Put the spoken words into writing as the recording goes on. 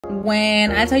When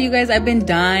I tell you guys I've been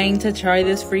dying to try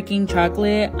this freaking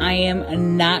chocolate, I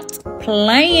am not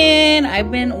playing. I've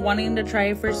been wanting to try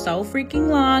it for so freaking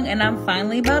long, and I'm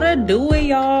finally about to do it,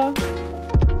 y'all.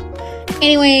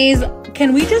 Anyways,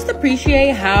 can we just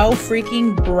appreciate how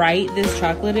freaking bright this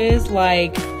chocolate is?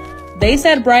 Like, they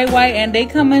said bright white and they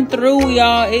coming through,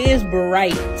 y'all. It is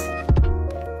bright.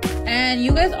 And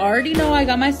you guys already know I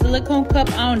got my silicone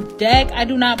cup on deck. I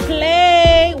do not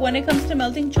play when it comes to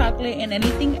melting chocolate and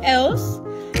anything else,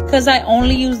 because I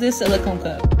only use this silicone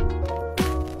cup.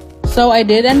 So I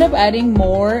did end up adding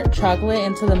more chocolate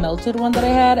into the melted one that I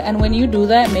had. And when you do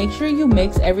that, make sure you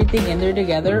mix everything in there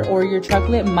together or your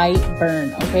chocolate might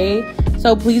burn, okay?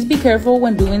 So please be careful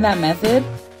when doing that method.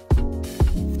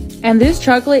 And this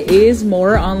chocolate is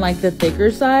more on like the thicker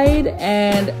side,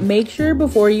 and make sure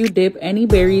before you dip any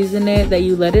berries in it that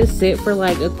you let it sit for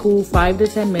like a cool 5 to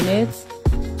 10 minutes,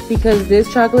 because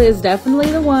this chocolate is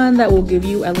definitely the one that will give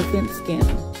you elephant skin.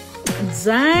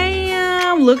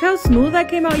 Damn, look how smooth that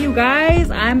came out, you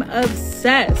guys. I'm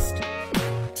obsessed.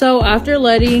 So after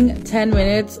letting 10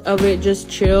 minutes of it just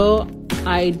chill,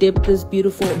 I dipped this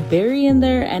beautiful berry in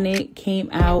there and it came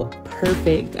out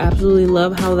perfect. Absolutely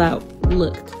love how that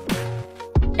looked.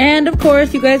 And of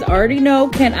course, you guys already know,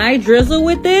 can I drizzle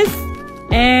with this?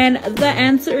 And the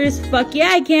answer is fuck yeah,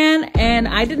 I can. And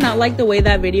I did not like the way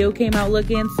that video came out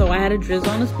looking, so I had to drizzle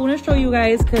on the spoon to show you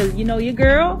guys, because you know your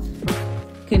girl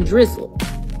can drizzle.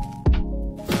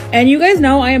 And you guys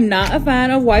know I am not a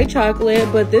fan of white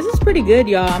chocolate, but this is pretty good,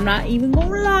 y'all. I'm not even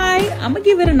gonna lie. I'm gonna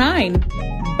give it a 9.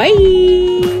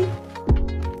 Bye.